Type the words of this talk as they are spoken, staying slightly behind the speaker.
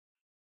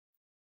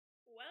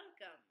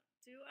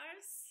to our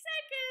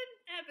second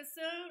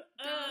episode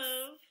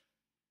of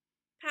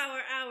Power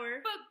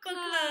Hour Book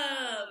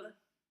Club.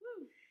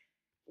 Woo.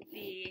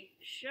 The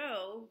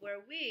show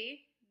where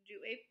we do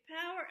a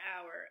power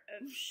hour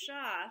of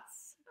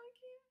shots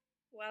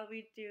while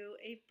we do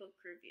a book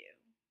review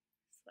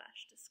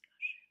 /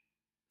 discussion.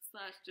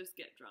 / just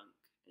get drunk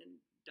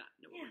and not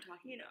know what we're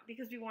talking about.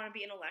 Because we want to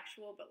be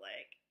intellectual, but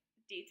like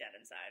deep down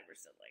inside, we're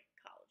still like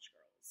college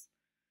girls.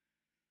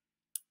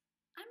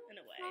 I'm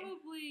in a way.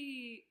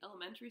 Probably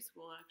elementary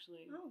school,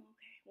 actually. Oh,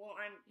 okay. Well,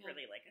 I'm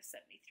really like a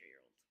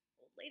 73-year-old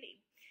old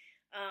lady.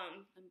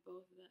 I'm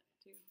both of that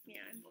too.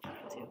 Yeah, I'm both of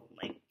that too.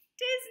 Like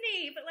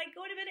Disney, but like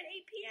going to bed at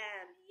 8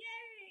 p.m.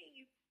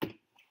 Yay!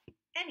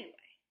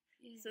 Anyway,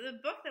 so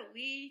the book that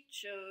we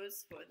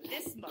chose for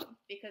this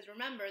month, because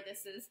remember,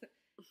 this is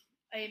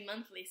a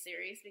monthly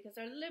series because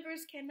our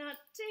livers cannot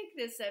take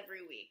this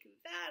every week.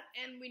 That,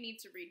 and we need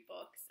to read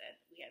books,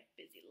 and we have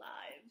busy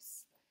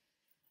lives.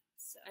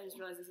 So I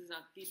just realized this is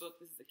not the book,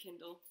 this is a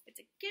Kindle.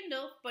 It's a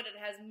Kindle, but it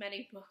has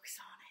many books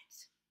on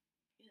it.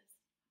 Yes.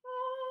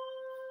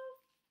 Oh,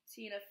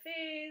 Tina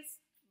Fey's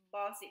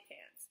Bossy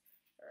Pants,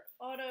 her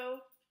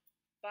autobiographical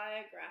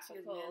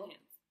She has man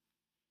hands.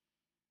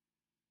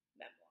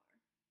 memoir.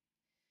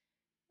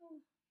 Oh,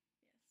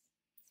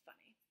 yes, it's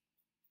funny.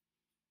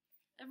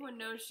 Everyone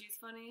knows she's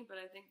funny, but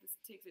I think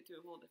this takes it to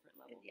a whole different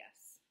level.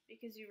 Yes,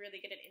 because you really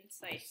get an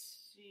insight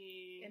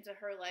She... into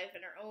her life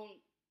and her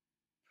own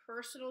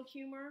personal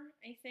humor,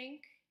 I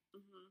think.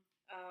 Mm-hmm.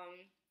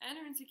 And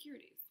her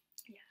insecurities.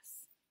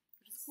 Yes.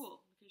 Which is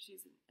cool, because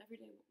she's an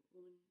everyday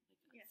woman like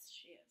us. Yes,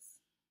 she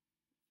is.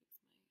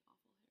 Fix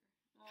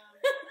my awful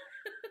hair.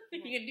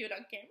 You can do it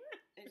on camera?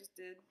 I just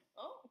did.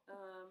 Oh.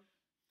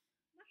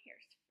 My My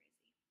hair's frizzy.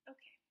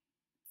 Okay.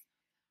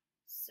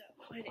 So,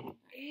 what it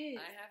is...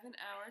 I have an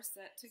hour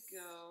set to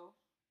go.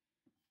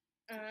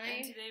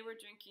 And today we're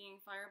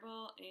drinking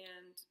Fireball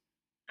and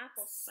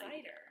apple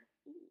cider.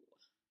 Ooh.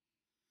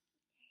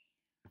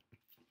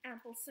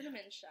 Apple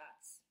cinnamon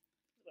shots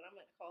is what I'm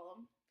going to call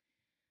them.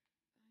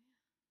 Oh, yeah.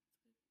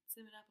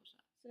 Cinnamon apple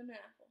shot. Cinnamon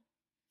apple.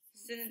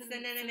 Cinnamon.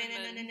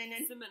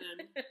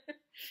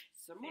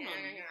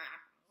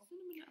 Apple.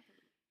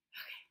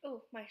 Okay.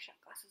 Oh, my shot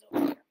glass is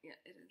over here. Yeah,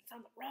 it is. It's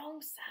on the wrong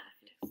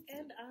side.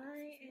 And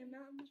I am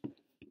not...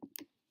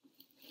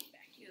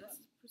 Back you up.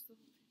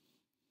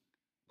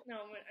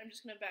 No, I'm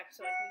just going to back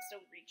so I can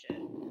still reach it.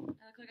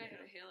 I look like I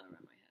have a halo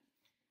around my head.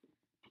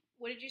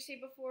 What did you say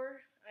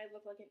before? I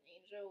look like an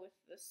angel with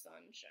the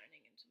sun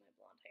shining into my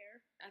blonde hair.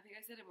 I think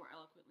I said it more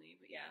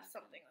eloquently, but yeah.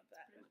 Something like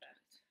that.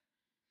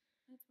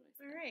 That's what I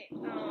said.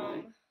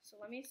 Alright, so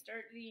let me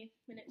start the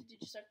minute.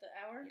 Did you start the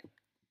hour?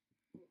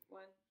 Yeah.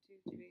 1,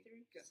 2, 3,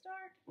 go.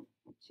 Start.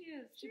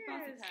 Cheers. Cheers.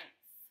 Bossy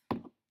Pants.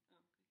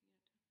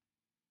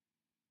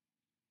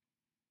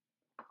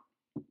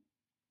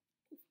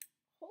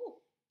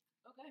 Oh.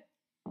 Okay.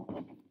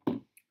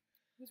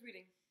 Who's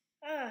reading?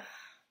 I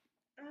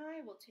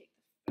will take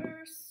the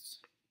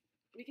first.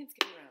 We can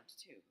skip around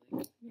too.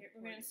 Like,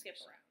 We're going to skip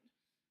around. Oh,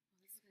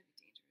 this is going to be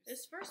dangerous.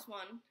 This first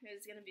one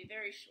is going to be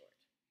very short.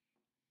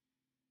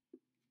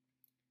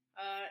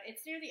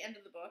 It's near the end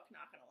of the book,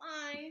 not going to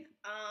lie.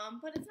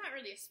 But it's not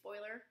really a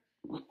spoiler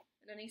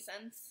in any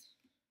sense.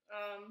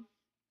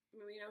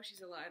 We know she's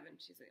alive and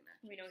she's an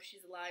actress. We know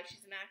she's alive.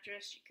 She's an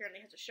actress. She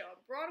currently has a show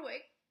on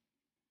Broadway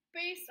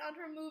based on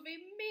her movie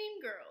Mean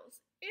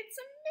Girls. It's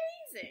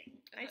amazing.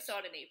 I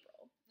saw it in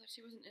April. I thought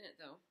she wasn't in it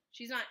though.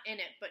 She's not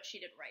in it, but she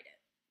did write it.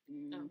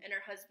 Oh. And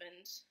her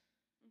husband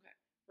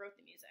wrote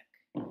the music.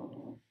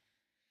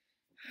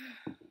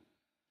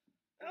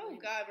 Oh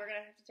God, we're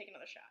gonna have to take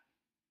another shot.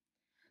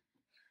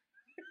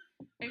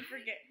 I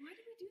forget. Why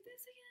did we do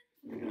this again?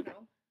 I don't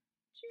know.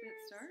 Cheers. Did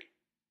it start?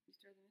 You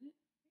started the minute?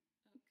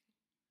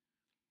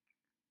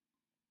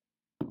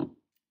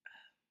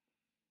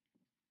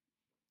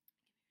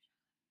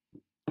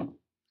 Okay.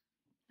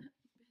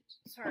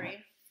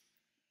 Sorry.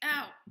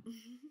 Ow!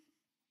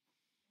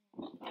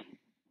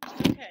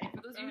 Okay.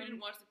 For those of you who didn't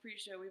watch the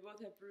pre-show, we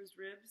both have bruised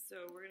ribs,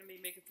 so we're going to be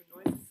making some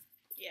noises.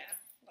 Yeah,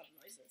 a lot of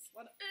noises. A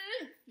lot of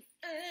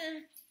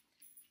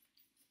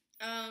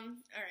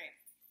alright.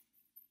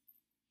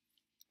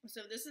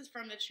 So this is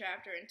from the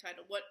chapter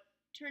entitled What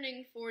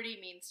Turning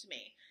 40 Means to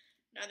Me.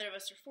 Neither of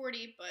us are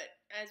 40, but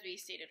as we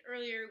stated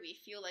earlier,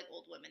 we feel like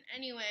old women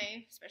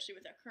anyway, especially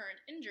with our current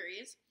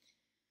injuries.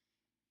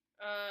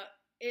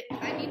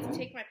 I need to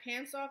take my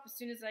pants off as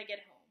soon as I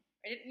get home.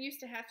 I didn't used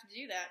to have to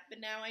do that,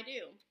 but now I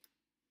do.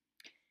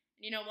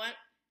 And you know what?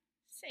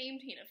 Same,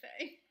 Tina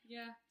Fey.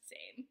 Yeah.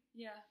 Same.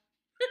 Yeah.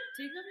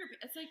 Taking off your...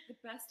 It's like the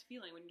best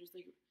feeling when you just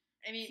like...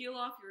 peel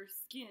off your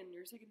skin,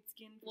 your second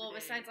skin for the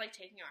day. Besides like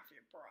taking off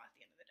your bra at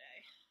the end of the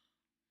day.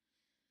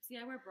 See,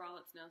 I wear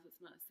bralettes now, so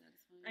it's not as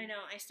satisfying. I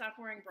know. I stopped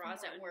wearing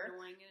bras at work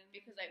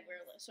because I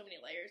wear so many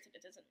layers that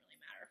it doesn't really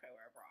matter if I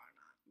wear a bra or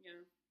not.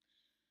 Yeah.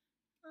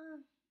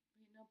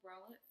 No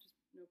bralette, just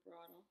no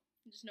bra at all.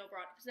 Just no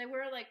bra, because I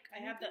wear like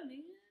I have the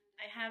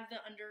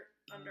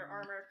Under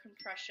Armour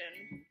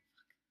compression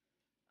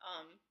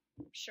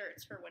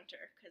shirts for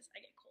winter because I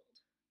get cold.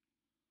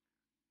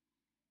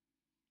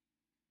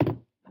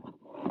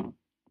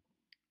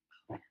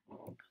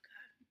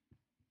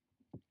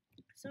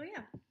 So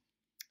yeah.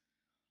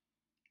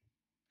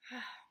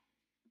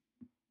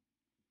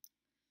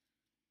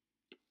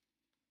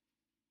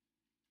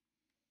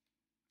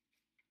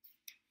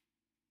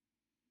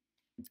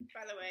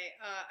 By the way,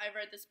 I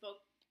read this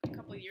book a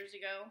couple years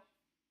ago.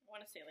 I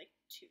want to say like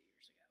 2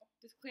 years ago.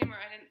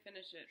 Disclaimer, I didn't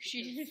finish it.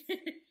 She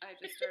I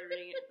just started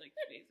reading it like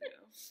 2 days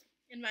ago.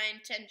 And my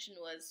intention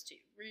was to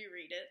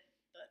reread it,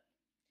 but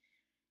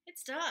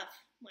it's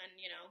tough when,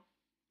 you know,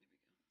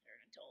 you're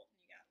an adult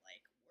and you got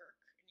like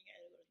work and you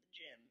gotta go to the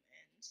gym,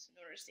 and in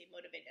order to stay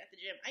motivated at the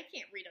gym, I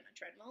can't read on a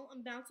treadmill.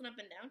 I'm bouncing up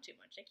and down too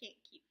much. I can't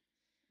keep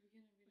the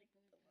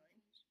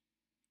line.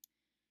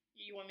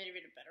 You want me to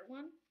read a better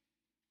one?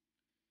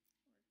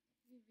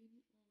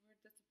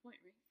 That's the point,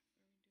 right? Are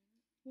we doing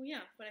that? Well,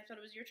 yeah, but I thought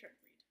it was your turn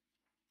to read.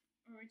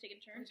 Are we taking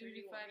turns? Or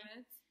do 5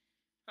 minutes?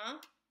 Huh?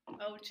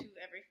 Oh, 2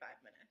 every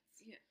 5 minutes.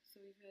 Yeah, so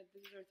this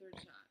is our 3rd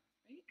shot,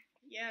 right?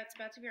 Yeah, it's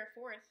about to be our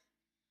 4th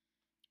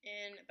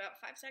in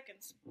about 5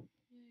 seconds.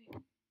 Yay.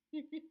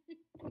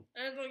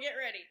 And we'll get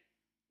ready.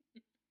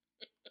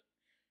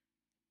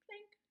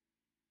 Clink.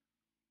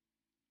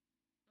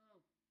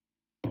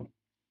 Oh.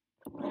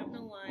 I don't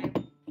know why. I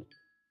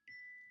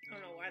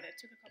don't know why that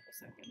took a couple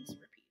seconds.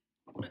 Repeat.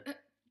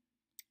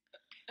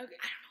 Okay.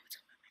 I don't know what's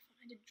going on with my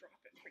phone. I did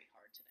drop it pretty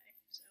hard today,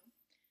 so.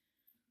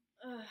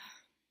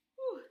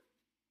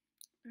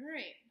 All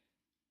right.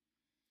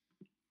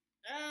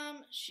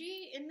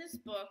 She, in this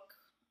book,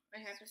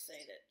 I have to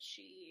say that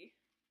she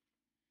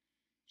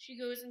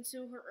goes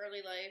into her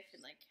early life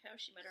and like how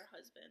she met her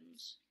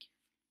husband.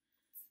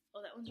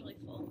 Oh, that one's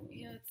really full.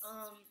 Yeah, it's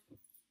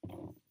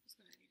let's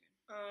go ahead, you're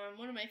good.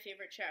 One of my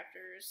favorite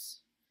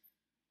chapters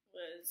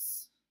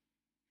was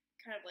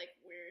kind of like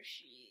where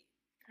she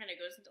kind of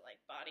goes into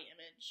like body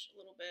image a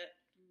little bit.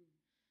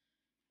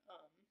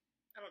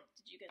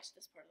 Did you get to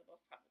this part of the book?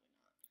 Probably not.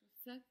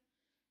 What's that?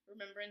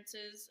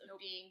 Remembrances of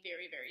Nope. being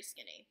very, very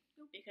skinny.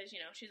 Nope. Because,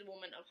 you know, she's a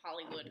woman of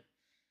Hollywood.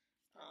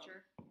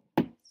 Sure.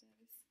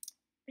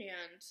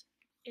 And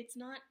it's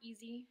not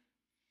easy.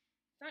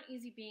 It's not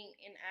easy being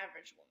an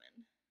average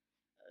woman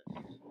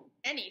of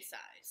any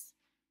size,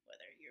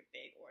 whether you're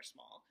big or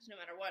small. Because no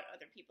matter what,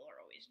 other people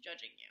are always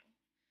judging you.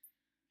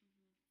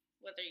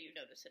 Whether you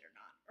notice it or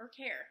not. Or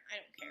care. I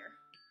don't care.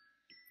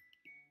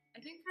 I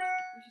think we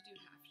should do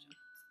half shots.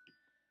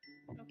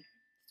 Okay.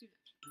 Let's do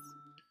half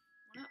shots.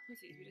 We're not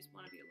pussies, we just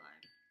want to be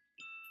alive.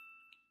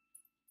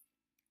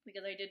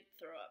 Because I did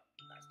throw up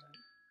last time.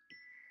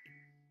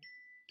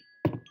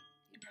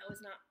 That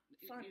was not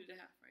fun. You did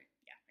a half, right?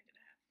 Yeah, I did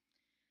a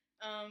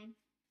half.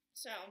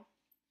 So,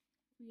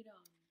 read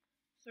on.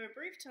 For a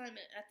brief time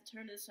at the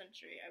turn of the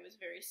century, I was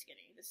very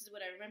skinny. This is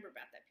what I remember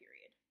about that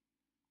period.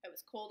 I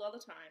was cold all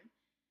the time.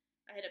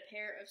 I had a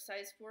pair of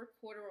size 4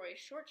 corduroy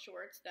short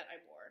shorts that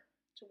I wore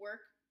to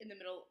work in the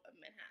middle of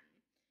Manhattan.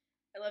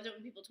 I loved it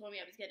when people told me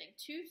I was getting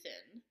too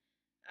thin.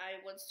 I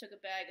once took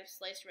a bag of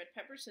sliced red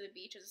peppers to the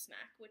beach as a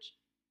snack, which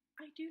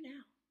I do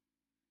now.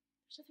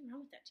 There's nothing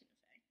wrong with that, Tina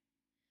Fey.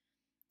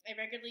 I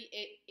regularly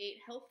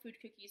ate health food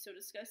cookies so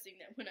disgusting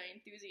that when I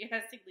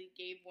enthusiastically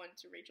gave one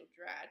to Rachel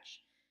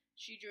Dratch,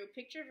 she drew a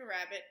picture of a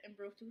rabbit and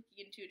broke the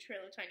cookie into a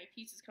trail of tiny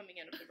pieces coming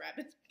out of the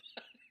rabbit's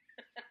butt.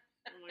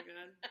 Oh my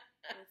god,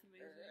 that's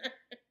amazing.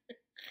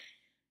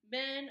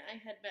 Men I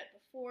had met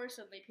before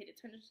suddenly paid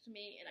attention to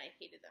me, and I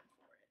hated them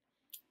for it.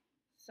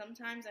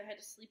 Sometimes I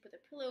had to sleep with a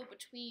pillow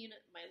between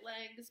my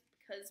legs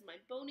because my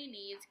bony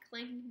knees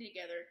clanking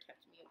together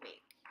kept me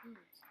awake.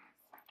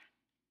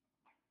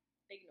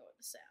 Ignore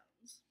the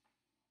sounds.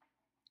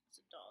 It's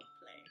a dog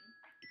playing.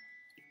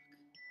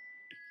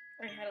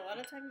 I had a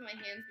lot of time in my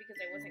hands because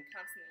I wasn't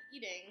constantly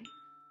eating.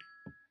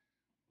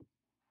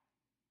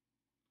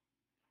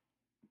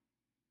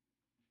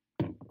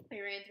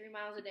 I ran 3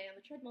 miles a day on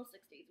the treadmill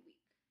 6 days a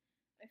week.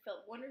 I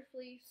felt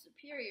wonderfully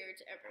superior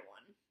to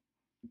everyone.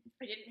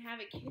 I didn't have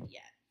a kid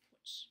yet,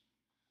 which...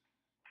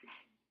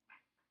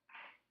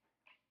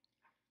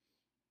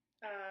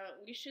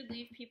 we should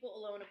leave people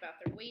alone about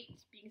their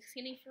weight, being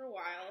skinny for a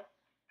while,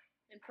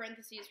 in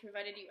parentheses,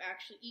 provided you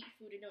actually eat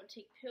food and don't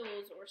take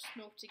pills or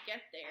smoke to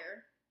get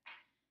there,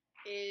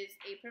 is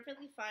a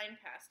perfectly fine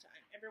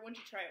pastime. Everyone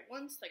should try it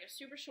once, like a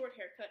super short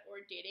haircut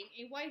or dating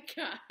a white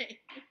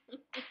guy.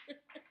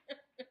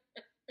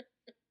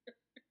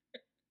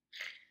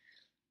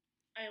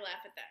 I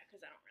laugh at that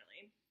because I don't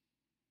really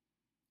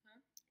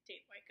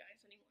date white guys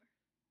anymore.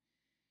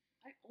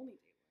 I only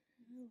date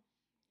white guys.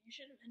 You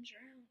should venture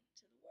out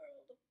to the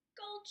world of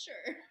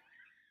culture.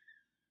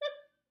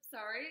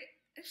 Sorry,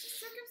 it's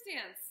just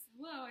circumstance.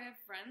 Hello, I have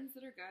friends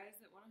that are guys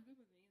that want to hook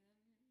up with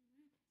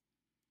me.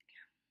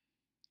 Yeah.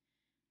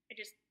 I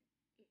just,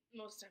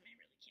 most of the time I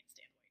really can't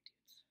stand white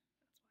dudes.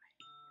 That's why.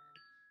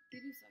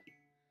 They do suck.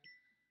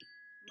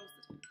 Most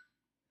of the time.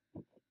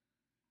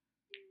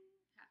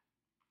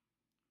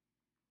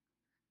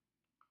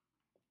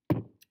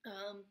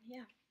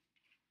 Yeah.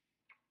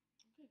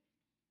 Okay.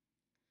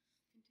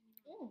 Continue.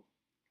 Oh.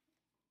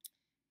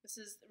 This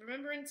is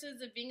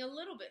Remembrances of Being a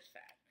Little Bit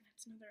Fat. And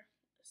that's another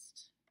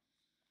list.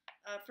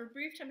 For a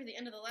brief time at the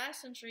end of the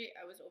last century,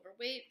 I was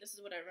overweight. This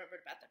is what I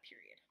remembered about that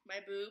period. My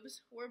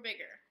boobs were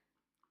bigger.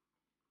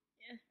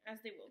 Yeah,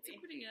 as they will be. It's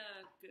a pretty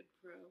good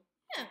pro.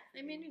 Yeah,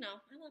 I mean,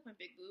 I like my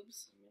big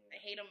boobs. I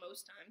hate them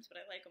most times, but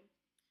I like them.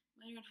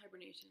 Mine are in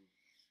hibernation.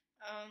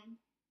 I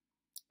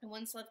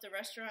once left a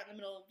restaurant in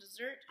the middle of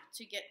dessert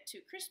to get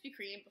to Krispy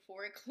Kreme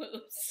before it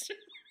closed.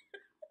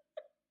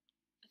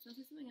 That sounds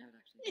like something I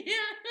would actually do.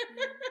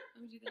 Yeah.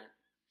 I would do that.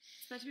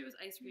 Especially if it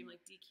was ice cream,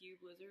 like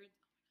DQ Blizzards.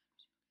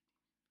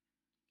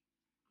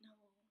 No.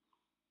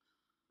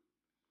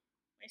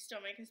 My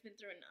stomach has been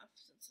through enough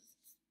since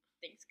it's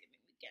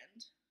Thanksgiving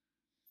weekend.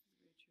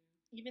 Very true.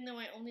 Even though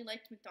I only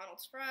liked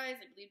McDonald's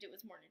fries, I believed it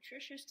was more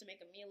nutritious to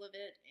make a meal of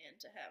it and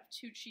to have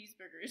 2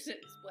 cheeseburgers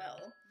as well.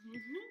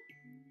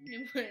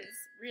 It was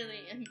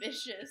really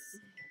ambitious.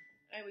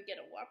 I would get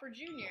a Whopper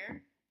Jr.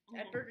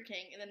 at Burger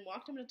King and then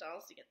walk to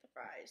McDonald's to get the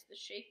fries. The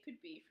shake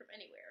could be from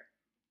anywhere.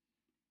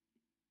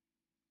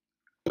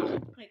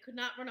 I could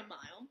not run a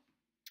mile.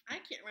 I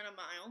can't run a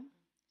mile.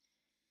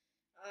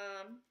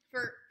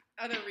 For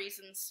other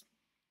reasons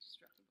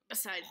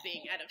besides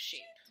being out of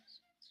shape.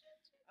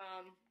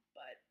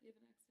 But you have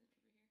an accent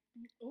over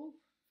here. Oh.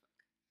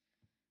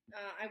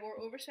 I wore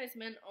oversized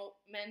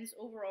men's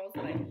overalls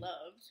that I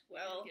loved.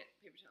 Well, get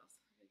paper towels.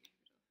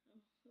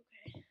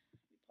 Okay.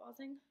 Are we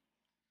pausing?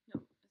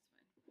 No,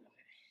 that's fine.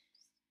 Okay.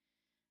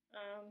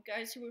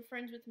 Guys who were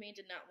friends with me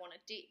did not want to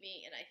date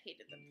me, and I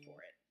hated them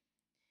for it.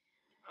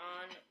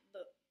 On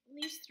at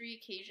least 3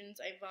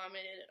 occasions, I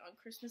vomited on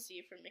Christmas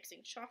Eve from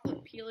mixing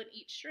chocolate, peel and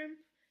eat shrimp,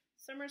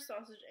 summer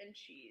sausage, and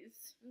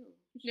cheese. Ooh.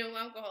 No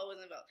alcohol was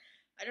involved.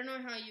 I don't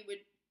know how you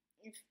would.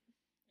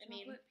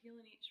 Chocolate, peel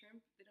and eat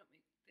shrimp. They don't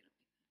make that, do they?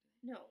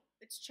 No,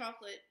 it's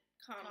chocolate,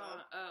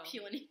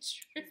 peel and eat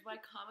shrimp. This is why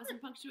commas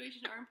and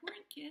punctuation are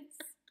important, kids.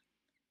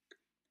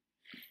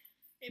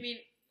 I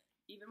mean,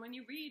 even when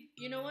you read.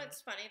 You know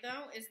what's funny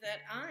though is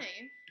that I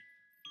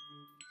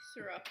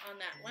threw up on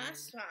that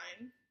last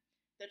time.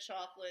 The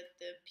chocolate,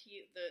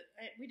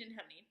 we didn't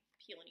have any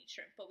peel and eat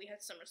shrimp, but we had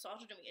summer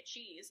sausage and we had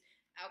cheese.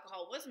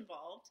 Alcohol was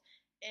involved,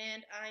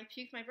 and I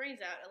puked my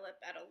brains out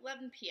at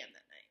 11 p.m.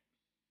 that night.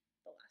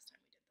 The last time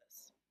we did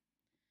this.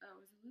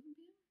 Oh, was it 11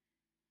 p.m.?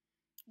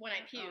 When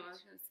I puked. Oh, I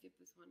was gonna skip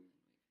this one and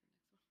wait for the next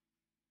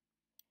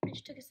one. I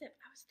just took a sip.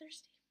 I was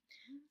thirsty.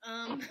 Did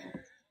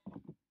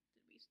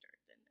we start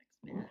the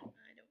next minute?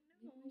 I don't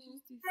know. Maybe we should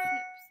just do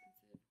sips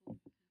instead of full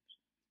captions.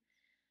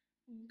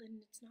 Well,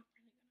 then it's not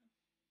really gonna do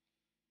anything.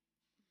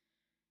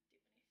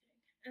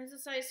 As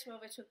a size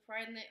 12, I took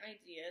pride in the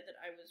idea that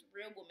I was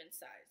real woman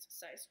size.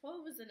 Size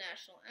 12 was the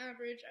national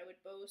average. I would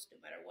boast no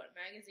matter what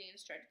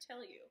magazines tried to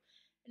tell you.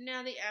 And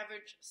now the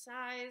average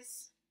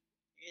size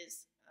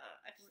is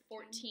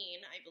 14,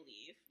 I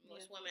believe.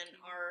 Most women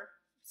are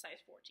size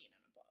 14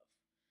 and above.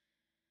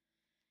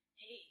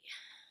 Hey.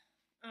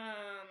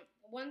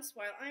 Once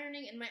while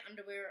ironing in my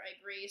underwear, I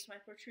grazed my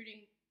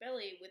protruding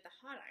belly with a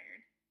hot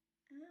iron.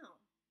 Ow.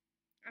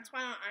 That's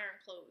why I don't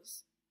iron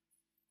clothes.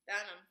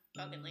 That and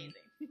I'm fucking lazy.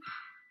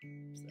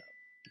 So.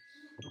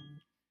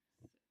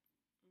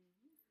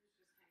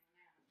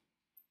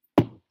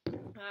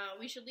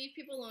 We should leave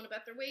people alone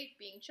about their weight,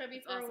 being chubby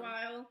for a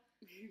while,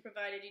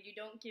 provided you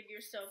don't give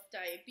yourself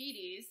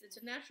diabetes. It's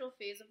a natural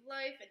phase of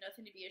life and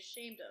nothing to be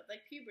ashamed of,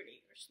 like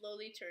puberty or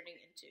slowly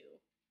turning into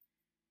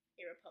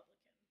a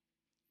Republican.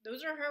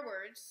 Those are her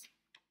words,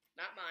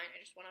 not mine.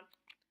 I just want to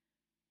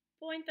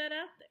point that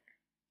out there.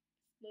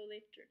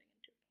 Slowly turning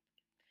into a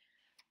Republican.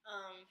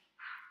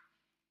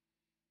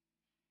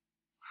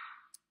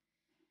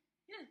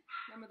 Yeah.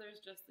 My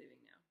mother's just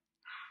leaving now.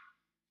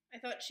 I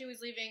thought she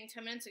was leaving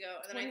 10 minutes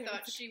ago, and then I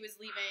thought she was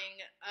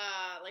leaving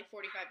like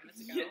 45 minutes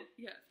ago.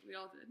 Yeah, we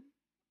all did.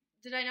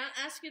 Did I not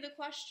ask you the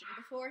question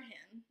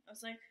beforehand? I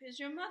was like,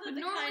 is your mother but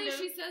the normally kind of...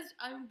 she says,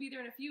 I will be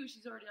there in a few.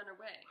 She's already on her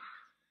way.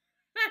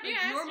 Like,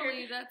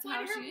 normally that's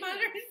how she is. When her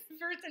mother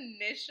first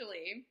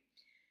initially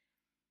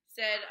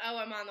said, oh,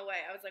 I'm on the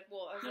way, I was like,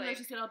 well, No,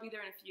 she said, I'll be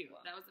there in a few.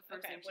 That was the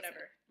first thing she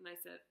whatever. said. And I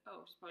said,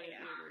 oh, she's probably going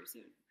to be there very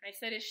soon. I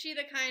said, is she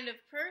the kind of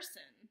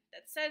person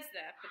that says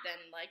that, but then,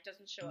 like,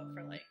 doesn't show up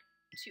for, like,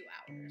 2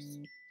 hours?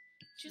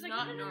 She's like,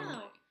 not no.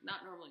 normally.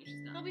 Not normally,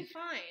 she's not. I'll be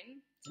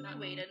fine. So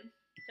we waited.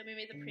 Then we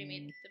made the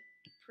pre-video.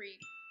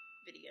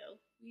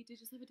 We did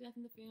just have a death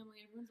in the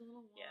family. Everyone's a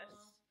little wah.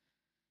 Yes.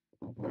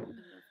 I don't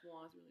know if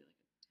wah is really like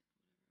a whatever.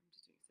 I'm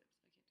just doing sips. I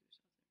can't do the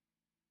shots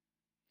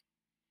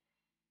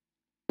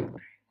there.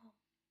 Alright, well.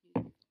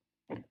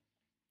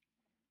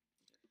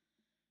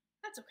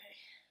 That's okay.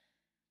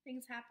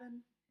 Things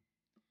happen.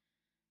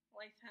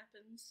 Life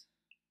happens.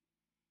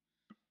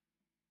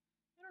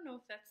 I don't know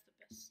if that's the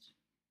best.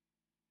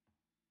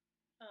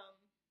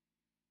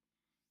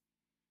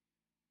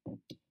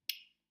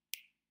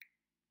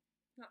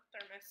 Not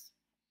thermos.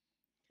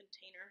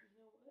 Container.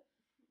 You know what?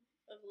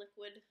 Of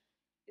liquid.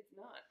 It's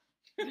not.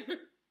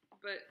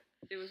 But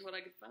it was what I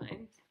could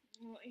find.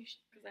 Well,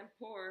 because I'm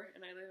poor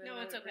and I live in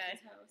it's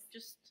okay. House.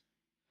 Just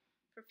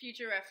for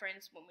future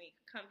reference, when we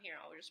come here,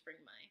 I'll just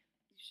bring my.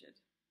 You should.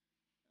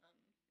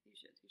 You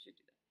should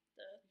do that.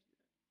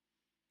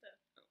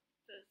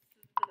 The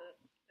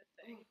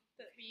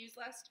apologies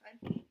last time.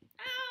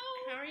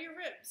 Ow! How are your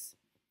ribs?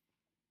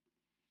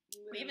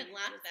 We haven't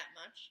laughed that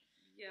much.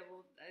 Yeah,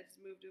 well, I just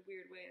moved a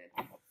weird way and it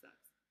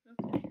sucks.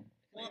 Okay.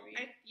 Well,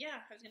 I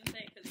was gonna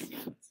say, because, you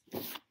know, it's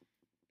been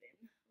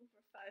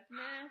over 5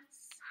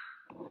 minutes.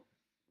 40.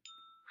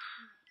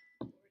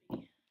 Okay.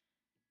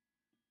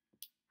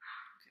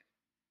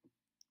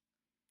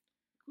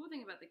 The cool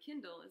thing about the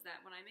Kindle is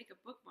that when I make a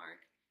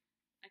bookmark,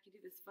 I can do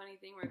this funny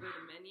thing where I go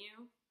to menu,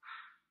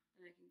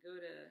 and I can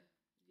go to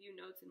view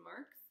notes and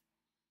marks,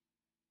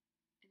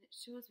 and it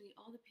shows me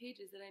all the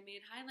pages that I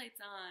made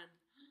highlights on.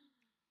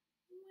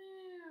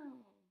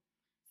 Wow.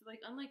 So,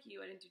 like, unlike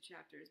you, I didn't do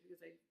chapters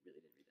because I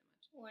really didn't read that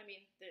much. Well, I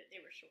mean, they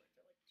were short.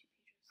 They're like 2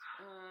 pages.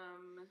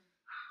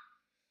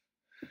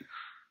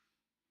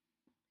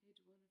 Page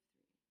 1 of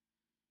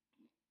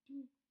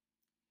 3.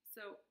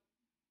 So,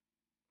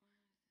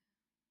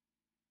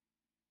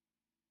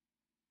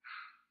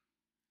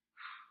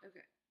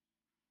 okay.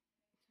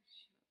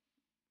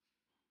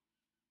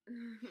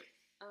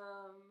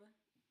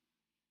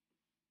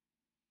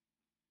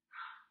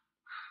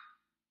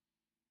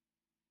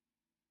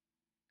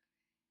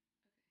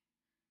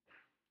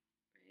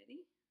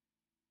 Ready?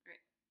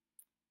 Alright.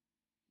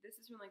 This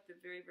is from like the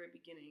very, very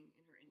beginning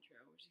in her intro,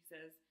 where she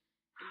says,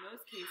 in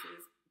most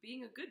cases,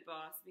 being a good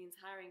boss means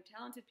hiring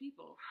talented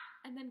people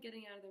and then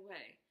getting out of their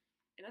way.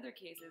 In other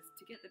cases,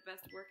 to get the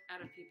best work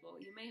out of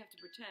people, you may have to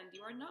pretend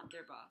you are not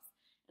their boss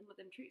and let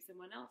them treat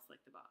someone else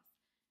like the boss.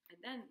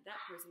 And then that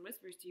person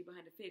whispers to you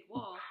behind a fake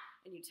wall,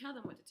 and you tell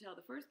them what to tell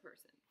the first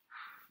person.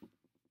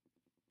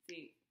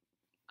 See,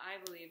 I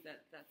believe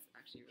that that's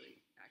actually a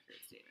really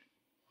accurate statement.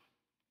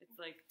 It's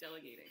like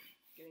delegating,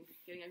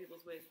 getting out of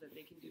people's ways so that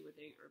they can do what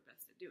they are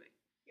best at doing.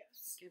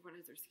 Yes. Everyone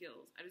has their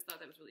skills. I just thought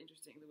that was really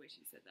interesting, the way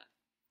she said that.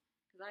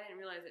 Because I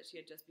didn't realize that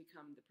she had just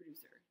become the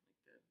producer, like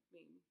the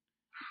main...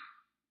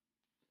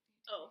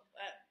 Oh,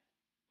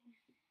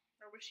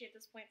 or was she at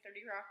this point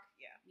 30 Rock?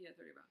 Yeah. Yeah,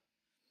 30 Rock.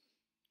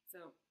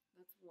 So,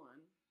 that's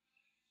one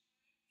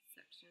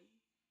section.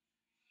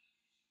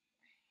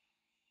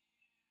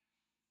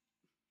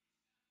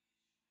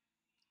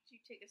 Did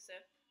you take a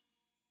sip?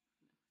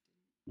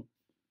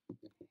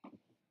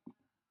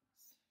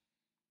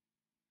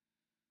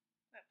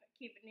 No, I didn't.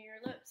 Keep it near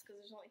your lips, because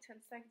there's only 10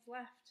 seconds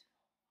left.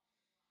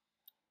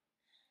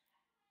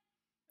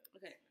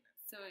 Okay,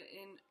 so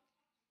in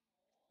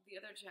the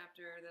other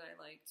chapter that I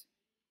liked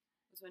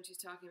was when she's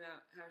talking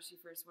about how she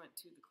first went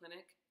to the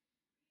clinic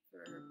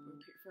for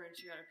when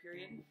she got her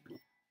period.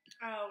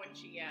 Oh, when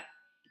she, yeah.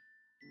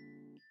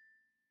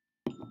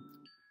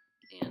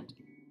 And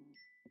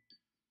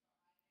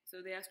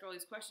so they ask her all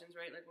these questions,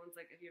 right? Like one's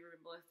like, have you ever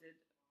been molested?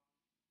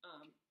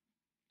 Oh,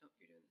 you're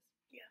doing this.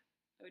 Yeah.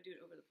 I would do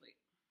it over the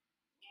plate.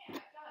 Yeah,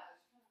 it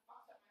does. It's gonna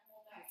fuck up my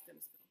whole day. It's gonna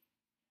spill.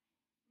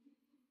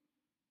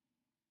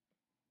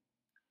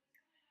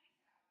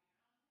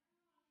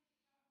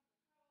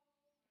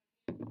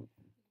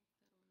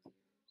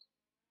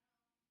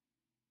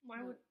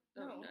 Why would...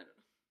 No. I don't know.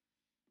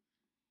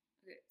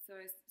 Okay, so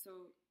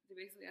they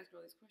basically ask her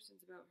all these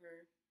questions about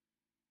her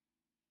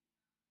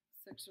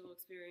sexual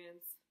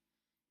experience,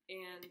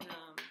 and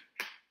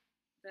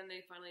then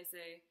they finally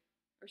say,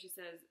 or she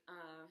says,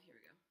 here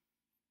we go.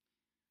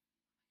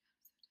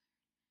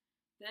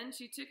 Then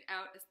she took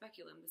out a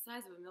speculum the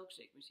size of a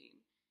milkshake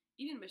machine.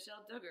 Even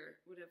Michelle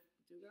Duggar would have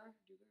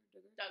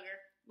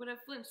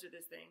flinched at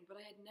this thing, but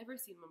I had never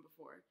seen one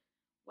before.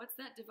 What's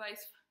that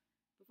device?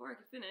 Before I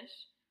could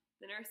finish,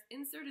 the nurse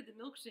inserted the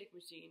milkshake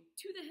machine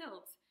to the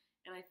hilt,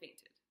 and I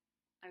fainted.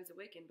 I was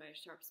awakened by a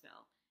sharp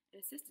smell.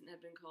 An assistant had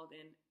been called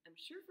in, I'm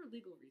sure for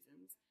legal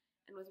reasons,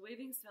 and was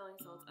waving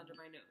smelling salts under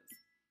my nose.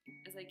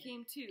 As I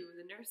came to,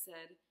 the nurse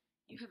said,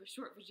 you have a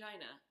short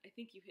vagina. I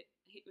think you hit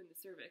you in the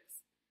cervix.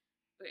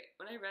 Okay,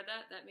 when I read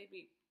that, that made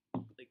me,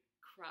 like,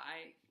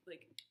 cry,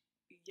 like,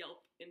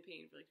 yelp in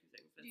pain for, like, 2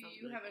 seconds. That do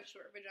you really have cool. a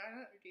short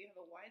vagina, or do you have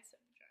a wide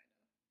set vagina?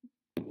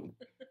 I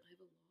have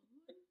a long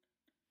one?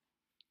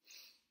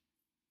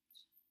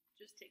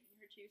 Just taking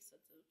her 2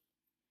 sets of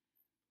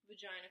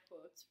vagina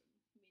quotes from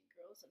Mean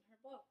Girls in her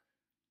book.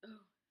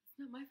 Oh, it's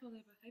not my fault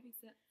I have a heavy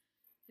set.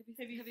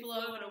 Heavy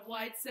flow and a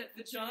wide set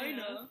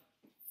vagina. Oh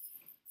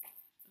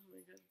my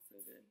god, it's so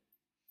good.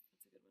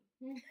 That's a good one.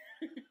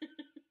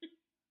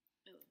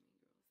 I love Mean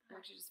Girls. I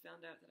actually just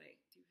found out that I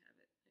do have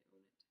it. I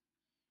own it.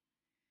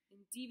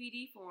 In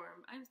DVD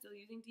form. I'm still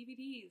using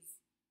DVDs.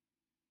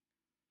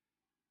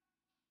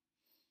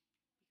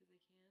 Because I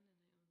can and I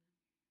own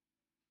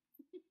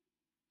them.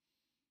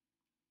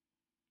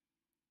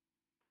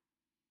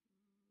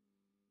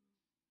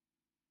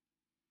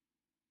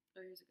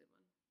 Oh, here's a good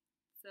one.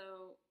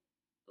 So,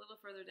 a little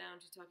further down,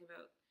 she's talking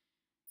about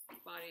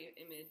body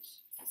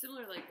image.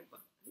 Similar, like,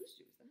 whose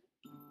shoe is that?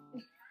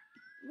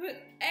 What?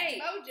 Hey!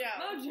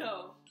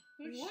 Mojo!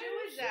 Whose What shoe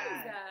is that?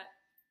 Is that?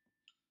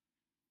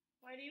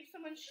 Why do you have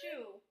someone's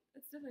shoe?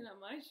 That's definitely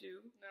not my shoe.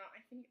 No,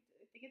 I think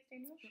it's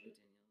Danielle's shoe.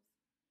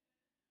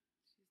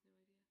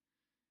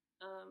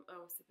 Probably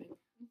Danielle's. She has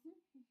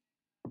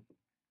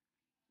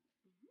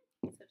no idea.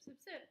 Sipping. Sip,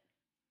 sip, sip.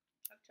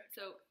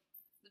 So,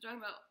 they're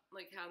talking about,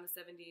 like, how in the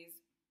 70s,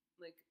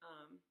 like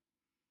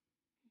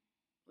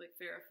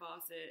Farrah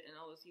Fawcett and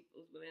all those people,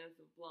 those women with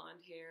the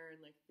blonde hair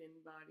and like thin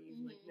bodies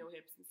and like no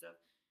hips and stuff,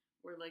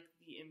 were like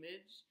the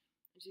image.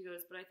 And she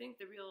goes, but I think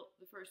the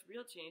first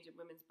real change in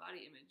women's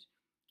body image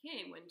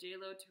came when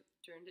J-Lo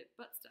turned it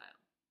butt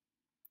style.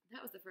 That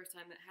was the first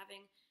time that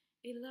having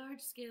a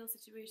large-scale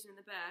situation in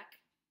the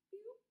back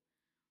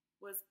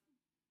was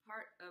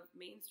part of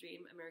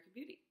mainstream American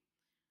beauty.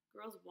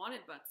 Girls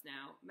wanted butts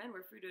now. Men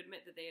were free to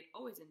admit that they had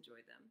always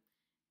enjoyed them.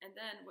 And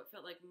then, what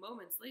felt like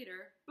moments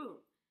later,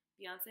 boom,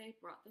 Beyonce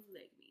brought the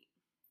leg meat.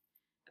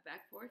 A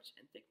back porch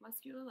and thick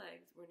muscular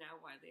legs were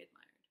now widely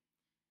admired.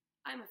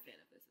 I'm a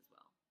fan of this as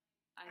well.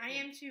 I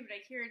am too, but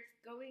I hear it's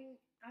going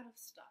out of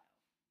style.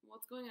 Well,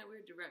 it's going in a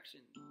weird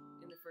direction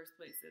in the first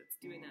place that it's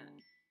doing that.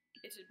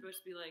 It should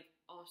just be like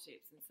all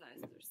shapes and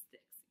sizes are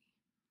sexy.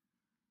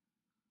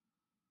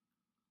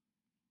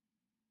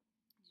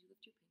 Did you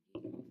lift your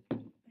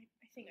pinky?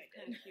 I think I did.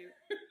 Kind of cute.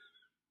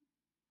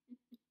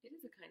 It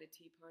is a kind of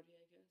tea party,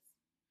 I guess.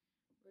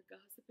 We're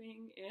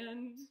gossiping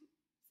and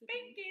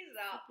Pinkies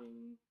up.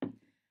 sipping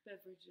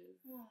beverages.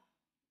 Oh,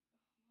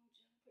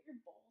 Jen, put your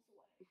balls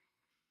away.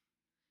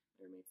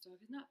 My roommate's dog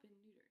has not been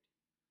neutered.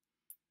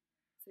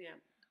 So yeah,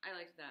 I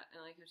liked that. I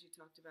like how she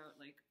talked about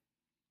like,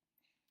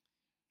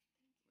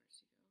 where'd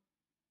she go?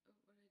 Oh,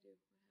 what did I do?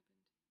 What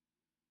happened?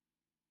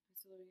 I'm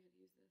still learning how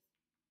to use this.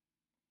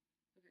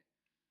 Okay.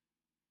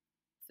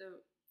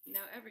 So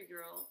now every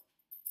girl.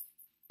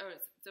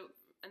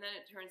 And then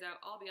it turns out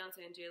all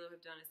Beyonce and J-Lo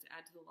have done is to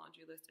add to the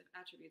laundry list of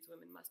attributes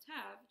women must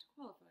have to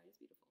qualify as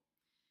beautiful.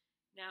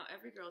 Now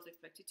every girl is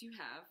expected to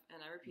have,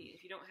 and I repeat,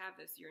 if you don't have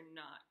this, you're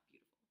not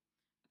beautiful,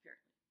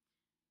 apparently.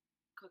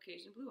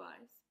 Caucasian blue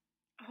eyes.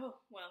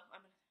 Oh, well, I'm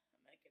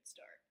gonna get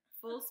start.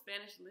 Full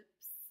Spanish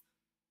lips.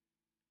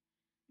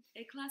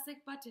 A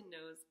classic button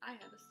nose. I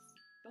have a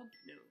bump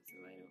nose,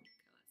 so I don't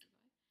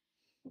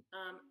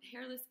classify.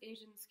 Hairless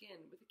Asian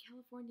skin with a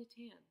California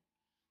tan.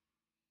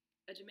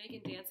 A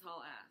Jamaican dance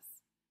hall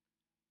ass.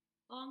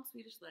 Long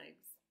Swedish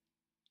legs.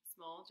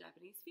 Small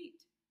Japanese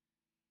feet.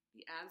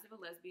 The abs of a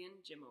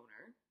lesbian gym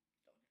owner.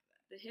 Don't have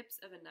that. The hips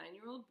of a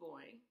 9-year-old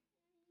boy.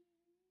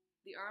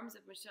 The arms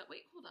of Michelle.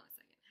 Wait, hold on a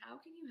second.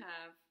 How can you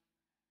have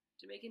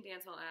Jamaican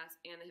dance hall ass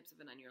and the hips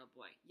of a 9-year-old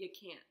boy? You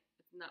can't.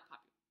 It's not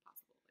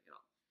possible, like at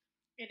all.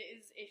 It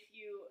is if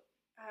you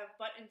have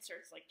butt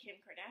inserts like Kim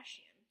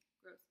Kardashian.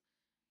 Gross.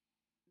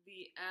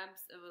 The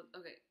abs of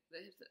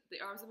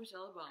the arms of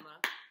Michelle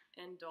Obama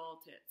and doll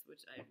tits,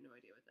 which I have no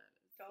idea what that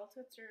is. Doll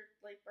tits are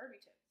like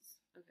Barbie tits.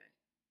 Okay.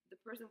 The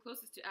person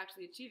closest to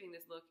actually achieving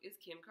this look is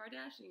Kim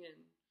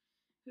Kardashian,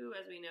 who,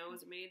 as we know,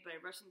 was made by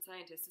Russian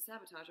scientists to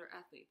sabotage our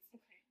athletes.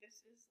 Okay,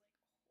 this is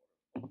like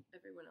horrible.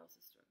 Everyone else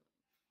is struggling.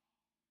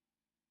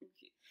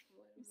 Okay.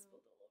 Well, I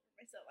spilled all over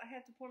myself. I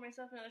had to pour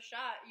myself another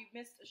shot. You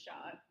missed a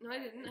shot. No,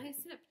 I didn't. I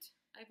sipped.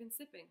 I've been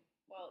sipping.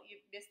 Well,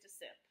 you missed a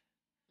sip.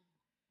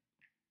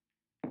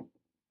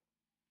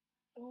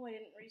 Oh, I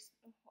didn't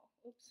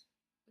oops.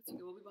 That's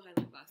okay. We'll be behind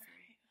like last time.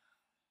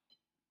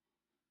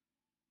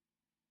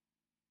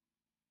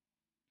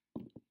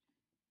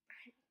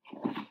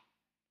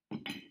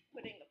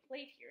 Putting the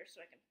plate here so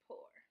I can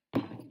pour.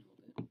 I can hold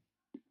it.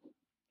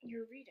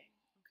 You're reading.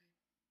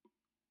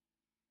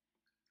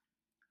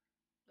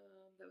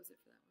 Okay. That was it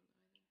for that one, I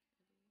think.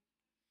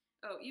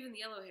 Oh, even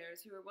the yellow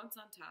hairs, who were once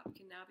on top,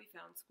 can now be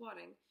found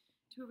squatting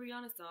to a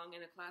Rihanna song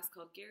in a class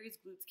called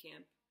Gary's Glutes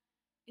Camp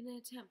in an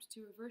attempt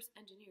to reverse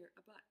engineer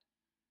a butt.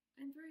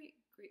 I'm very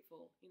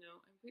grateful, I'm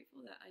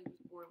grateful that I was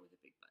born with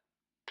a big butt.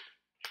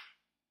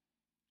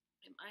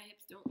 And my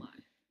hips don't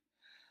lie.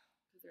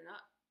 Because they're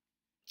not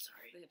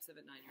Sorry. the hips of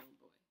a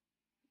 9-year-old boy.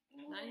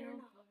 No,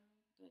 9-year-old? they're not.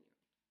 9-year-old.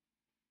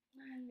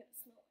 I'm gonna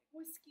smell like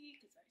whiskey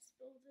because I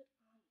spilled it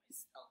on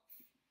myself.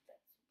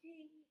 That's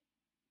okay.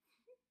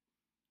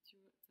 Do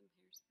you want some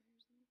hairspray or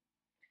something?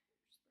 Spray.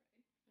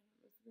 I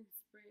don't know, something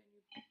spray on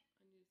your does not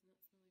smell like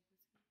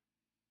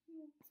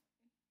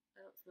whiskey.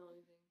 I don't smell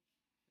anything that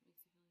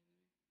makes you feel any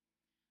better.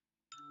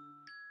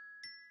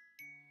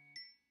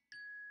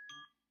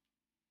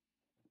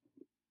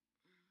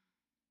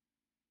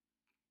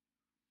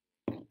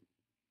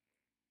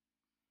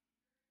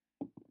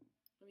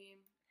 I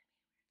mean,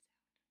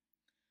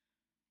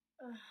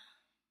 Ugh.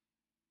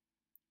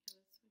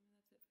 that's it for that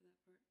part.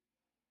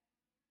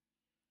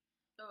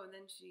 Oh, and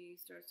then she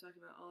starts talking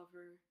about all of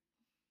her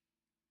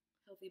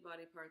healthy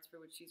body parts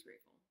for which she's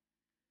grateful.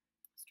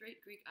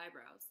 Straight Greek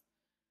eyebrows.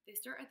 They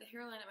start at the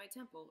hairline at my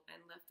temple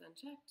and, left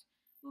unchecked,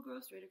 will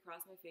grow straight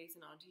across my face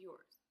and onto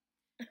yours.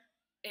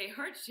 A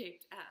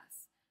heart-shaped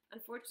ass.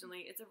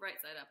 Unfortunately, it's a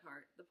right-side-up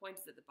heart. The point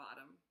is at the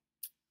bottom.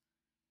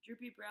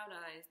 Droopy brown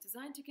eyes,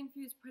 designed to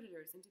confuse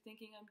predators into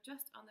thinking I'm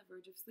just on the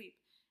verge of sleep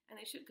and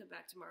they should come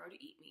back tomorrow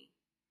to eat me.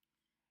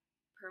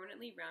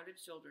 Permanently rounded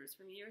shoulders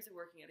from years of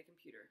working at a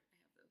computer.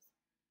 I have those.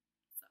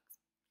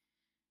 Sucks.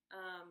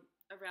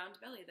 A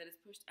round belly that is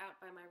pushed out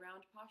by my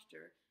round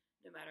posture,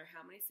 no matter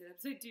how many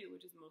sit-ups I do,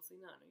 which is mostly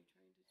none. Are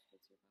you trying to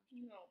fix your posture?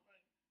 No, my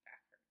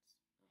back hurts.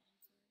 Oh, I'm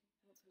sorry.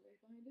 Want some weight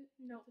behind it?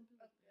 No, Some I'm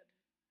pillow good. behind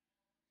it.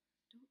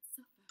 Don't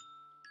suffer.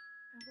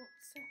 I won't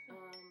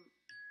suffer.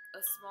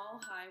 a small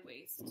high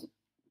waist,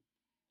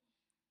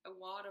 a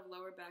wad of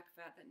lower back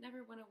fat that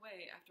never went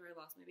away after I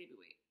lost my baby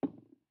weight.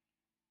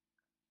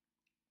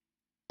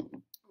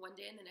 One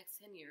day in the next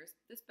 10 years,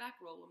 this back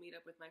roll will meet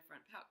up with my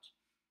front pouch,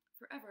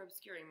 forever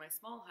obscuring my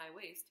small high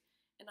waist,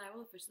 and I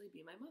will officially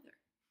be my mother.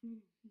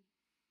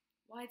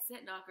 Wide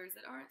set knockers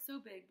that aren't so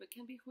big but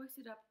can be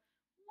hoisted up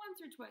once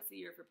or twice a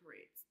year for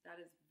parades. That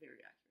is very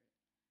accurate.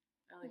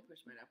 I only push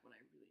mine up when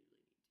I really,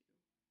 really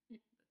need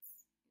to.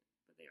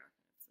 But they are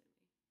kind of slightly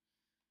wide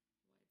set.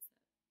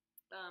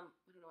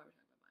 I don't know why we're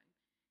talking about mine.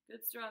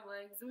 Good strong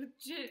legs with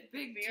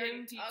big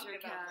gym teacher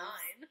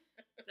calves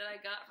that I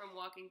got from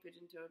walking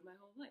pigeon-toed my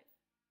whole life.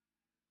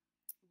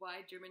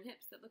 Wide German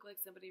hips that look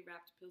like somebody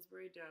wrapped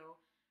Pillsbury dough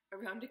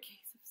around a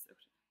case of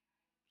soda.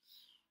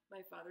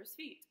 My father's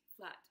feet,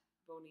 flat,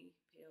 bony,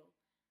 pale.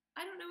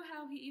 I don't know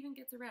how he even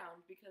gets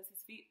around because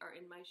his feet are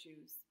in my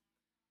shoes.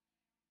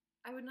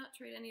 I would not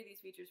trade any of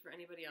these features for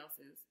anybody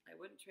else's. I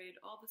wouldn't trade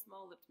all the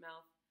small-lipped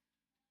mouth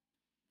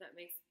that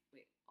makes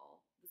me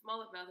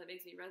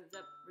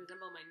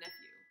resemble my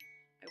nephew.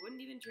 I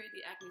wouldn't even trade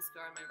the acne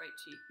scar on my right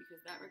cheek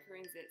because that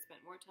recurring zit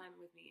spent more time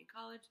with me in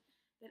college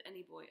than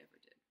any boy ever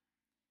did.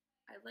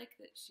 I like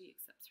that she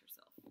accepts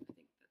herself. I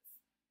think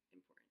that's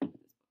important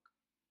with this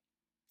book.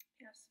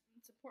 Yes,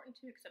 it's important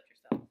to accept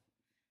yourself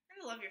and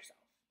to love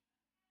yourself.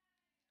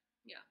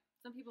 Yeah,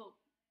 some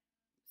people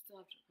still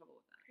have trouble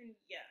with that. And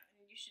yeah,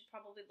 and you should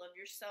probably love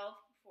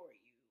yourself before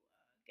you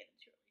get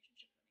into a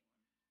relationship with anyone.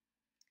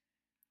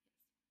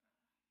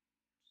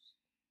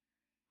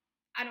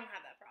 I don't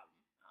have that problem,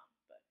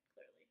 but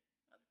clearly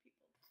other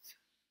people do.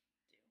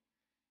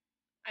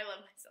 I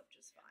love myself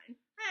just fine.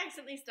 I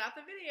accidentally stopped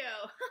the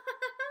video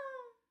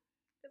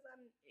because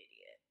I'm an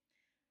idiot.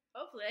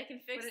 Hopefully I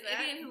can fix but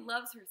that. An idiot who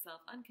loves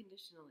herself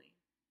unconditionally.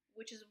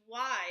 Which is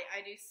why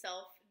I do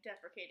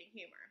self-deprecating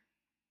humor.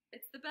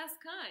 It's the best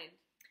kind.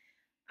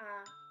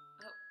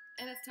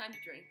 And it's time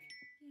to drink.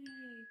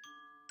 Yay.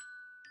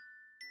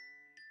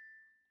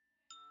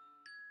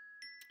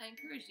 I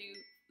encourage you,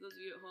 those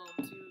of you at home,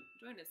 to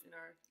join us in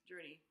our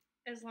journey.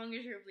 As long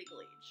as you're of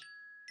legal age.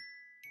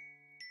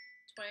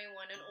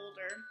 21 and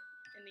older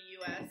in the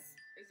U.S.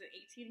 Is it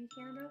 18 in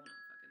Canada? I don't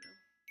fucking know.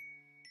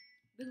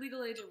 The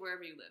legal age of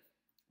wherever you live.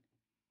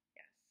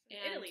 Yes. In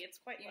Italy, it's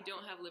quite you loud.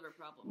 don't have liver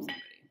problems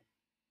already.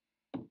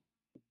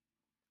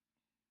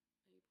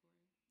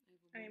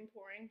 I am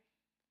pouring.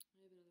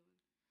 I have another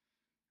one.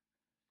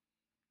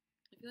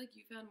 I feel like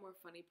you found more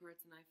funny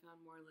parts and I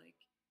found more,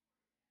 like,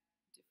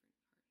 different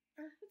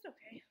parts. It's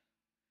okay.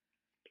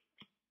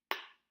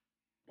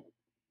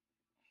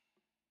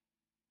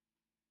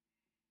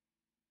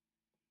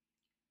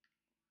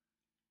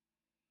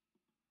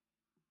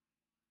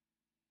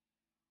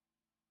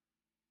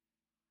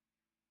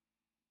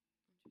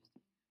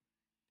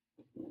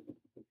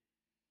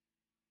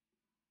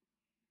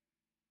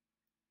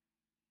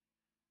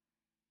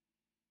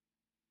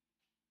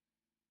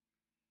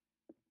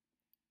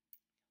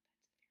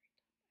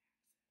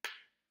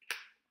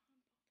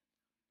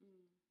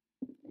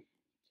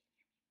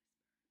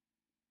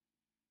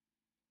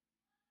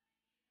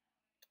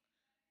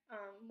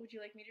 Would you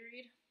like me to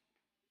read?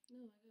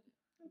 No, I got it.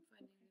 I'm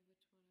finding which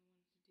one I wanted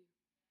to do.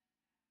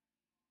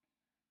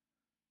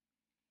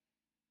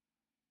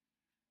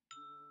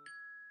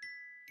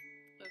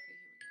 Okay,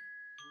 here we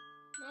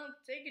go. I'll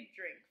take a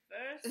drink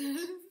first. Be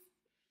careful.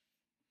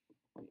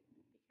 Oh,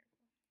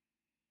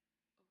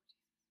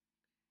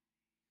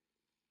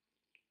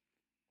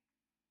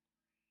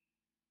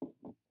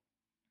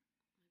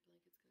 Jesus. My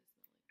blanket's gonna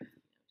smell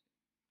like this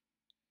now,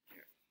 too.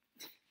 Here.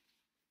 Earphones,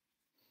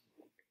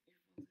 I get,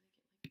 like,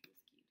 whiskeyed.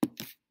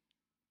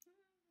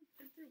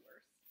 Been through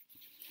worse.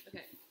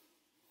 Okay.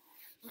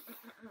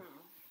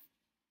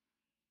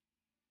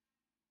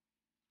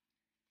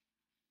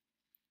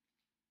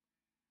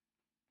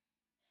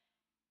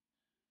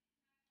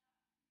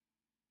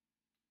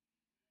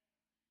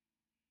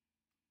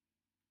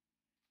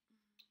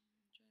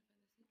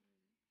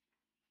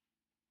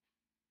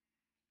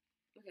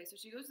 Okay, so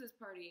she goes to this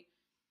party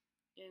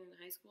in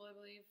high school, I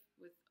believe,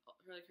 with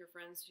her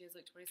friends. She has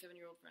like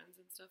 27-year-old friends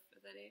and stuff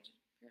at that age,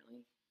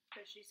 apparently.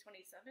 Because she's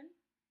 27?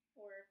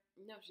 Or...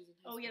 No, she's in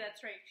high school. Oh, yeah,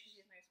 that's right. She's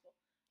in high school.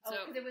 Oh,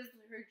 So- because it was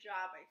her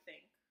job, I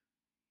think.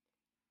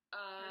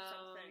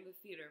 something. The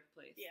theater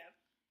place. Yeah.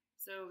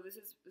 So this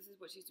is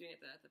what she's doing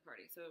at the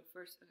party. So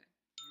first, okay.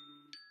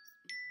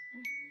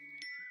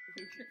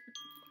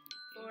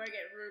 Before I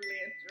get rudely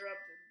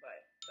interrupted by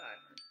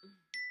timer.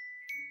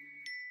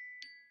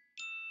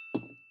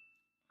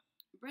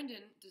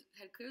 Brendan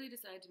had clearly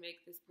decided to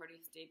make this party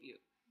his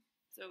debut.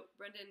 So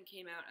Brendan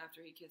came out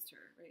after he kissed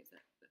her, right?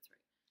 That's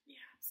right.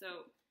 Yeah.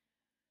 So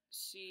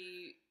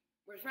she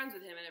was friends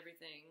with him and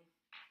everything,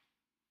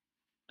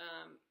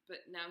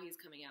 but now he's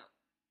coming out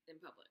in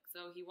public.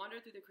 So he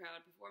wandered through the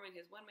crowd performing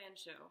his one-man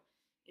show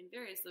in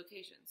various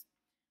locations.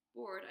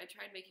 Bored, I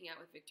tried making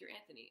out with Victor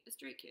Anthony, a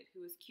straight kid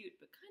who was cute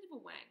but kind of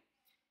a wang.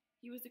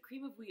 He was the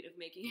cream of wheat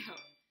of making out.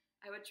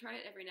 I would try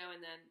it every now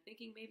and then,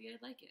 thinking maybe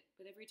I'd like it,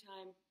 but every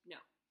time, no.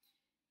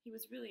 He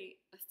was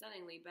really a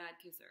stunningly bad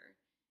kisser.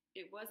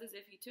 It was as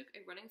if he took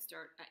a running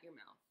start at your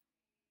mouth.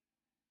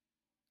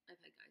 I've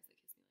had guys that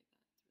kiss me like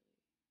that.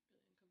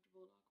 It's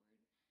really, really uncomfortable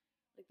and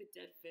awkward. Like the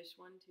dead fish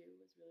one too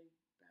was really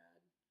bad.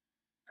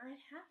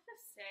 I'd have to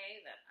say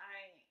that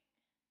I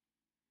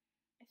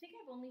think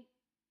I've only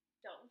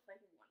dealt with like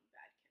one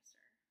bad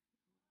kisser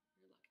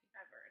You're lucky.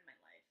 ever in my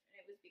life,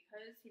 and it was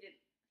because he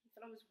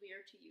thought it was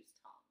weird to use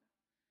tongue.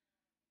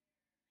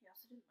 He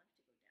also didn't want it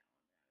to go down,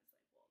 and I was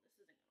like, well, this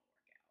isn't gonna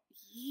work out.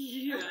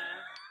 Yeah.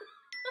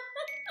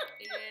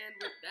 And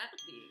with that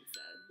being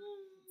said,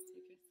 let's take a sip. I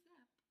think this is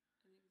my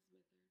third.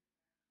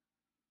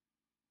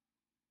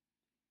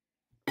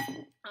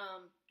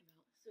 I'm out.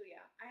 So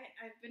yeah,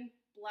 I've been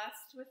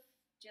blessed with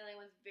dealing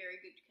with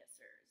very good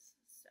kissers.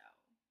 So,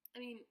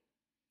 I mean,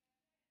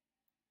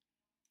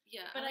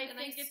 yeah. but I and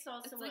think it's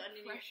also like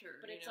under pressure.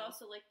 but it's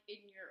also like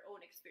in your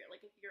own experience.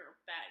 Like if you're a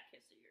bad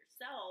kisser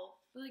yourself,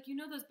 But like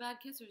those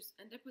bad kissers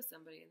end up with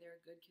somebody and they're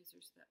good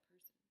kissers to that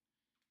person.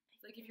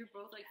 It's like if you're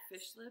both like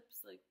fish lips,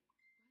 like what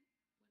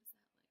is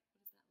that like? What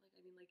is that like?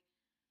 I mean, like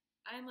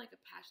I'm like a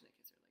passionate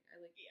kisser. Like I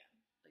like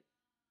like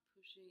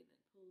pushing and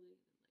then pulling and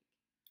like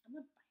I'm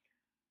a biter.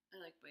 I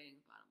like biting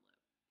the bottom lip.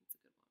 It's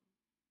a good one.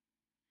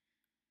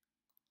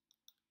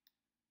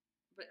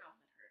 But No,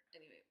 that hurt.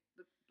 anyway,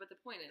 but the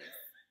point is,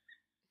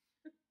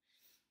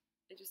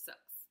 it just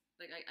sucks.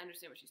 Like I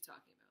understand what she's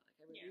talking about.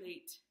 Like I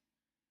relate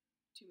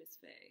to Miss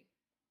Faye.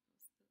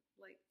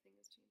 The light thing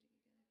is changing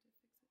again. I have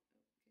to fix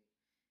it. Oh,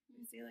 okay. If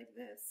we stay like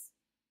this,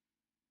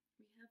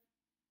 we have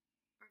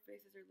our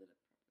faces are lit up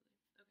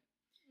properly.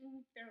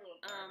 Okay. They're a little.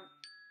 God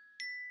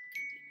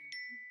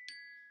damn it.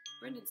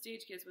 Brendan's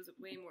stage kiss was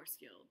way more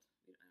skilled.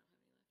 I don't have any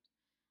left.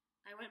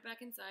 I went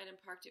back inside and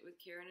parked it with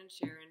Karen and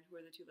Sharon, who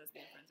are the two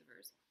lesbian friends of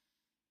hers,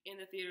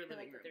 in the theater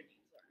living room,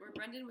 where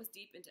Brendan was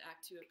deep into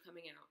Act 2 of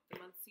coming out.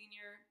 The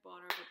Monsignor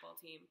Bonner football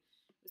team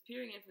was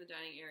peering in from the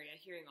dining area,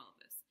 hearing all of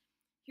this.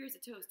 Here's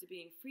a toast to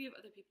being free of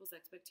other people's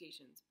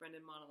expectations,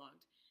 Brendan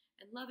monologued,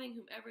 and loving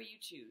whomever you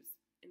choose.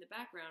 In the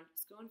background,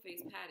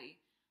 scone-faced Patty,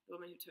 the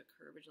woman who took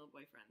her original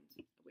boyfriend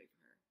away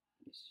from her,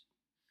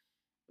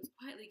 was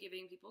quietly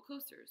giving people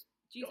coasters.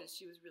 Jesus,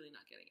 she was really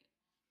not getting it.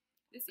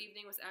 This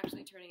evening was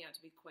actually turning out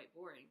to be quite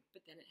boring,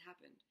 but then it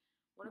happened.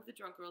 One of the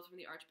drunk girls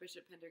from the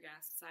Archbishop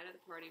Pendergast side of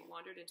the party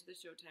wandered into the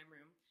Showtime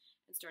room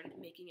and started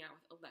making out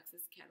with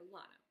Alexis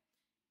Catalano.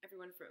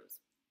 Everyone froze.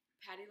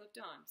 Patty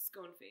looked on,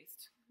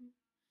 scone-faced.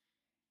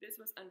 This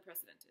was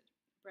unprecedented.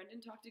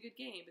 Brendan talked a good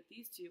game, but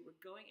these two were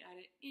going at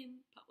it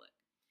in public.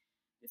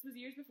 This was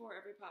years before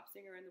every pop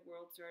singer in the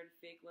world started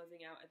fake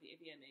lezzing out at the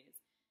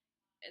VMAs.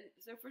 And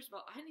so, first of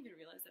all, I hadn't even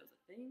realized that was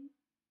a thing.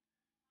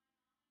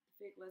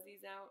 Fake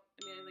lezzies out.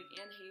 I mean, like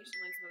Anne Heche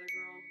and like some other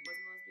girl who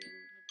wasn't lesbian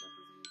hooked up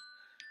with me.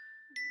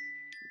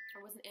 Or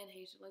wasn't Anne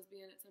Heche a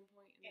lesbian at some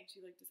point, and then she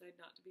like decided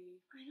not to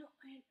be? I could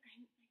never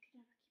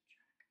keep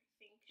track. I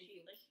think she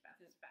like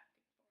bounces back and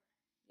forth.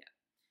 Yeah.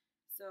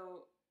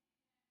 So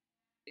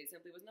it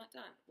simply was not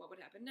done. What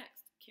would happen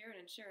next? Karen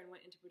and Sharon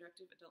went into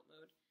productive adult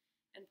mode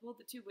and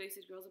pulled the two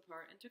wasted girls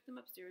apart and took them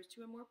upstairs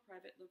to a more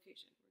private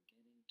location. We're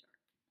getting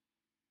dark.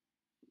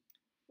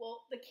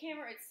 Well, the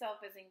camera itself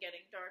isn't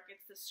getting dark.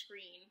 It's the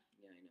screen.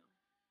 Yeah, I know.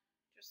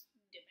 Just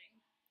dimming.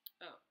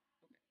 Oh,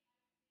 okay.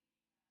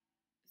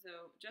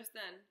 So just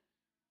then,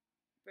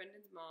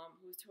 Brendan's mom,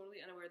 who was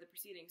totally unaware of the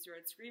proceedings,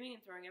 started screaming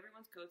and throwing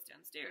everyone's coats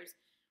downstairs,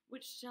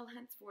 which shall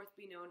henceforth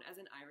be known as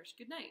an Irish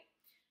goodnight.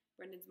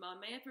 Brendan's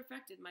mom may have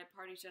perfected my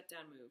party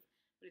shutdown move,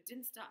 but it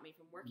didn't stop me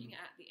from working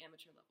at the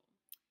amateur level.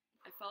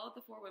 I followed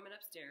the four women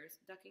upstairs,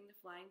 ducking the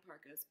flying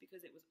parkas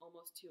because it was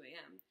almost 2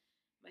 a.m.,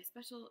 my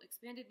special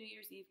expanded New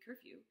Year's Eve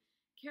curfew.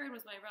 Karen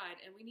was my ride,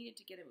 and we needed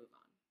to get a move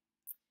on.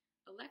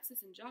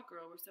 Alexis and Jock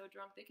Girl were so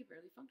drunk they could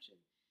barely function.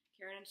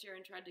 Karen and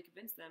Sharon tried to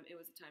convince them it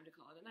was a time to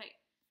call it a night.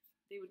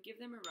 They would give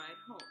them a ride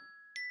home.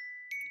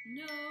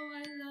 No,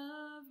 I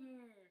love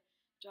her,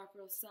 Jock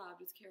Girl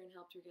sobbed as Karen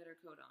helped her get her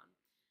coat on.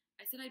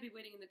 I said I'd be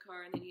waiting in the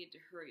car and they needed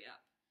to hurry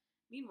up.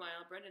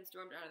 Meanwhile, Brendan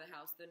stormed out of the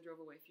house, then drove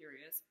away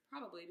furious,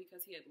 probably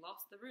because he had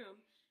lost the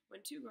room when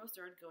two girls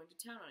started going to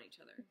town on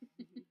each other.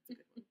 That's a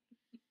good one.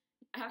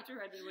 After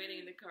I'd been waiting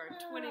in the car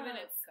 20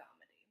 minutes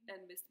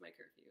and missed my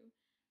curfew,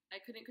 I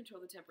couldn't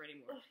control the temper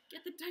anymore.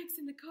 Get the dykes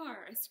in the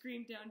car, I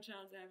screamed down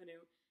Childs Avenue,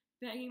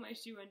 banging my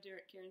shoe on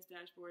Karen's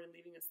dashboard and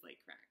leaving a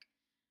slight crack.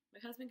 My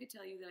husband could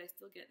tell you that I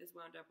still get this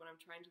wound up when I'm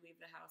trying to leave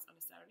the house on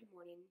a Saturday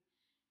morning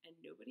and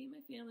nobody in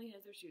my family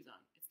has their shoes on.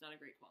 It's not a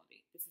great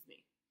quality. This is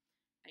me.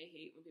 I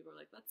hate when people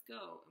are like, let's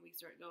go, and we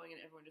start going and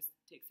everyone just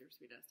takes their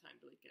sweet ass time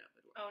to like get out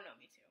the door. Oh no,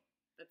 me too.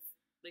 That's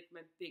like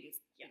my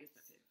biggest pet Yes.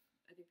 peeve.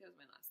 I think that was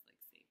my last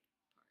like saved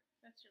part.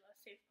 That's your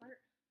last safe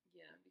part?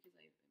 Yeah, because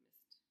I didn't get any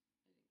further.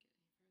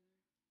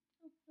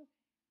 Oh, okay.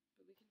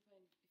 But we can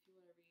find, if you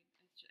want to read,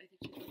 I think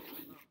she's looking at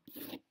my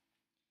mom.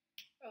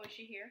 Oh, is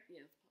she here?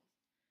 Yeah, let's pause.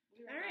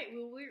 We'll be All right, back.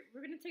 well,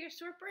 we're going to take a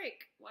short break.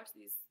 Watch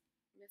these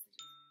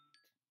messages.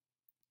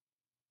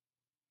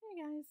 Hey,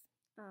 guys.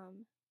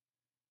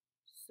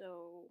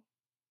 So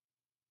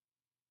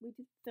we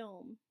did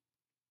film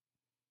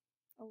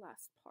a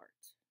last part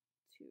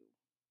to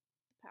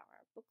the Power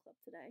Hour Book Club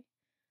today.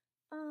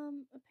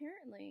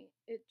 Apparently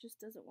it just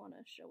doesn't want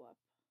to show up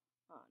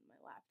on my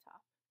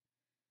laptop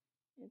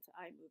into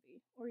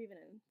iMovie or even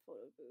in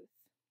Photo Booth.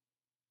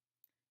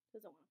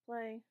 Doesn't want to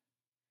play.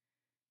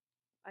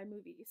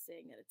 iMovie is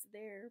saying that it's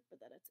there, but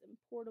that it's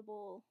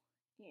importable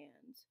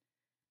and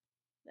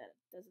that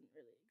it doesn't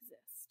really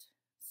exist.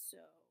 So,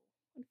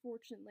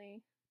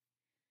 unfortunately,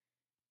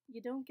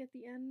 you don't get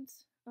the end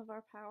of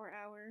our power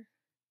hour.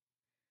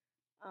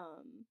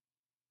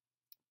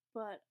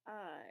 But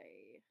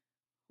I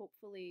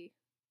hopefully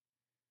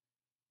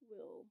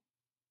will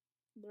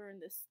learn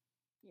this,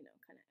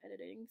 kind of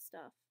editing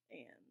stuff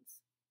and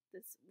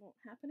this won't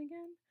happen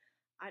again.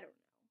 I don't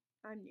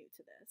know. I'm new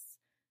to this.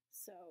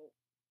 So,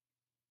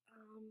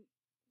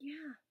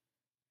 yeah.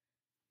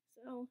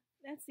 So,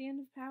 that's the end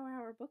of Power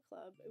Hour Book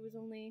Club. It was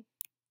only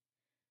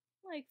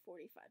like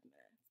 45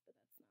 minutes, but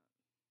that's not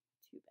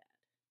too bad.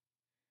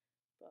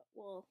 But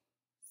we'll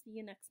see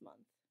you next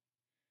month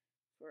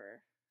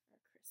for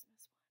our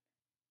Christmas one.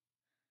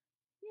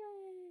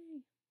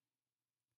 Yay!